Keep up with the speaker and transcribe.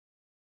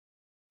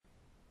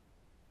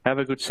Have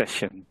a good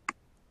session.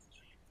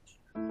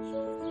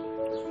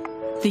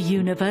 The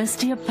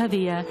University of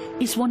Pavia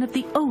is one of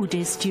the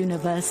oldest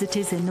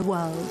universities in the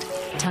world.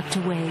 Tucked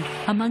away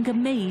among a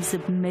maze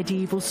of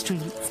medieval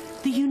streets,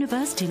 the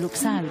university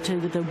looks out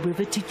over the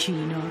river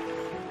Ticino.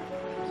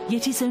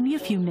 Yet is only a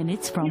few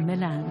minutes from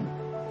Milan.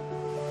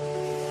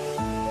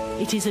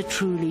 It is a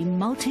truly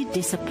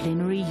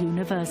multidisciplinary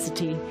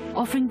university,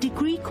 offering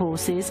degree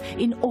courses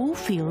in all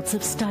fields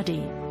of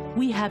study.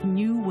 We have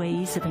new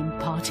ways of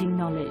imparting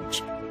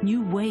knowledge,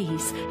 new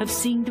ways of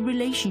seeing the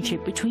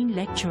relationship between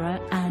lecturer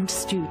and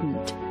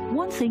student.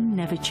 One thing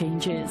never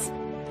changes: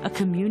 a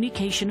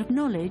communication of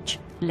knowledge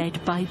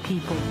led by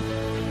people.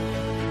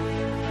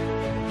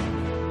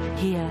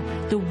 Here,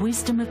 the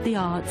wisdom of the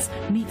arts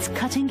meets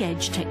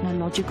cutting-edge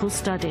technological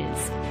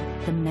studies,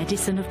 the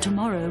medicine of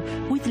tomorrow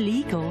with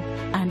legal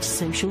and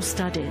social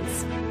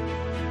studies.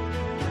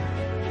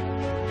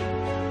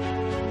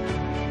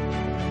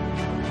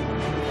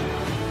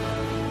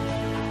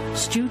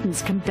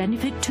 Students can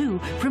benefit too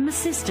from a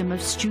system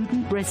of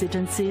student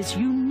residencies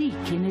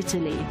unique in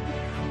Italy.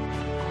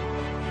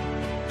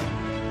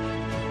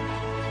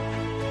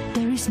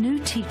 There is no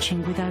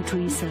teaching without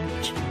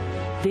research.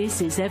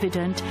 This is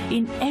evident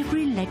in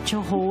every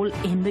lecture hall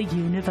in the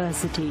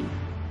university.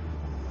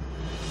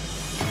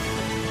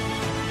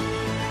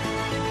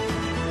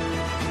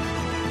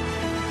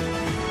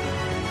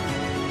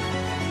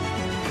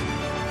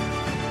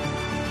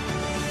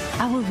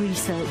 Our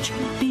research,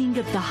 being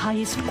of the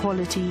highest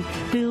quality,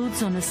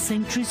 builds on a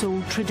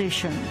centuries-old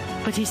tradition,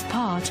 but is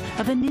part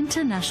of an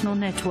international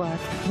network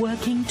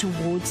working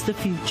towards the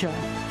future.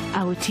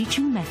 Our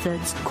teaching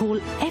methods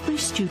call every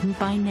student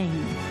by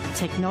name.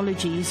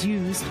 Technology is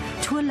used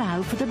to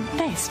allow for the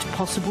best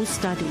possible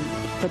study,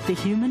 but the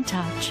human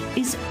touch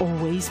is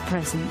always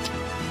present.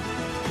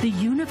 The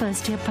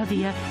University of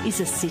Pavia is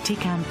a city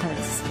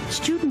campus.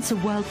 Students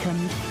are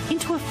welcomed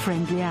into a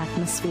friendly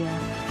atmosphere,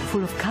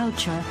 full of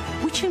culture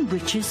which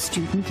enriches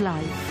student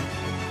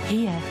life.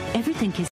 Here, everything is